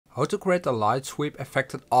How to create a light sweep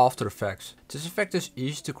effect in After Effects. This effect is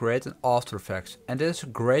easy to create in After Effects and it is a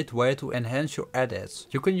great way to enhance your edits.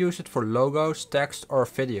 You can use it for logos, text or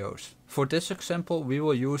videos. For this example we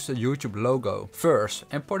will use the YouTube logo. First,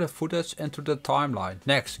 import the footage into the timeline.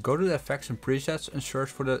 Next, go to the effects and presets and search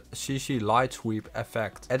for the CC light sweep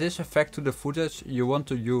effect. Add this effect to the footage you want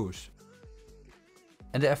to use.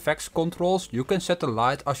 In the effects controls you can set the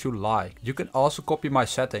light as you like. You can also copy my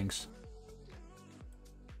settings.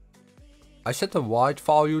 I set the white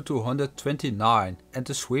value to 129 and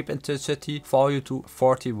the sweep intensity value to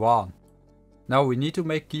 41. Now we need to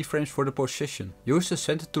make keyframes for the position. Use the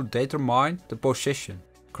center to determine the position.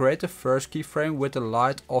 Create the first keyframe with the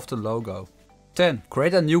light of the logo. 10.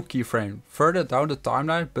 Create a new keyframe further down the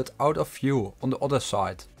timeline but out of view on the other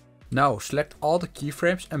side. Now select all the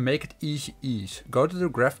keyframes and make it easy ease. Go to the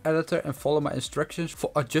graph editor and follow my instructions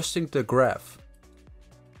for adjusting the graph.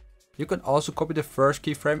 You can also copy the first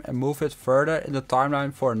keyframe and move it further in the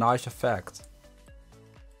timeline for a nice effect.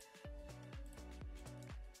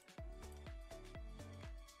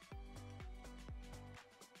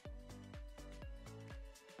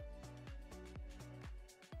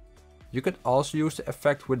 You can also use the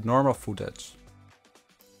effect with normal footage.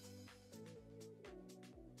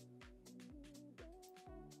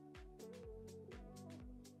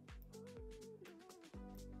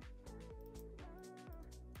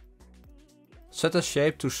 Set the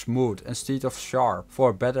shape to smooth instead of sharp for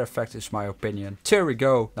a better effect is my opinion. There we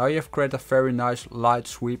go. Now you have created a very nice light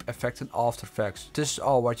sweep effect in After Effects. This is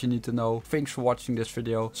all what you need to know. Thanks for watching this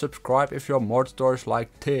video. Subscribe if you want more tutorials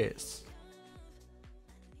like this.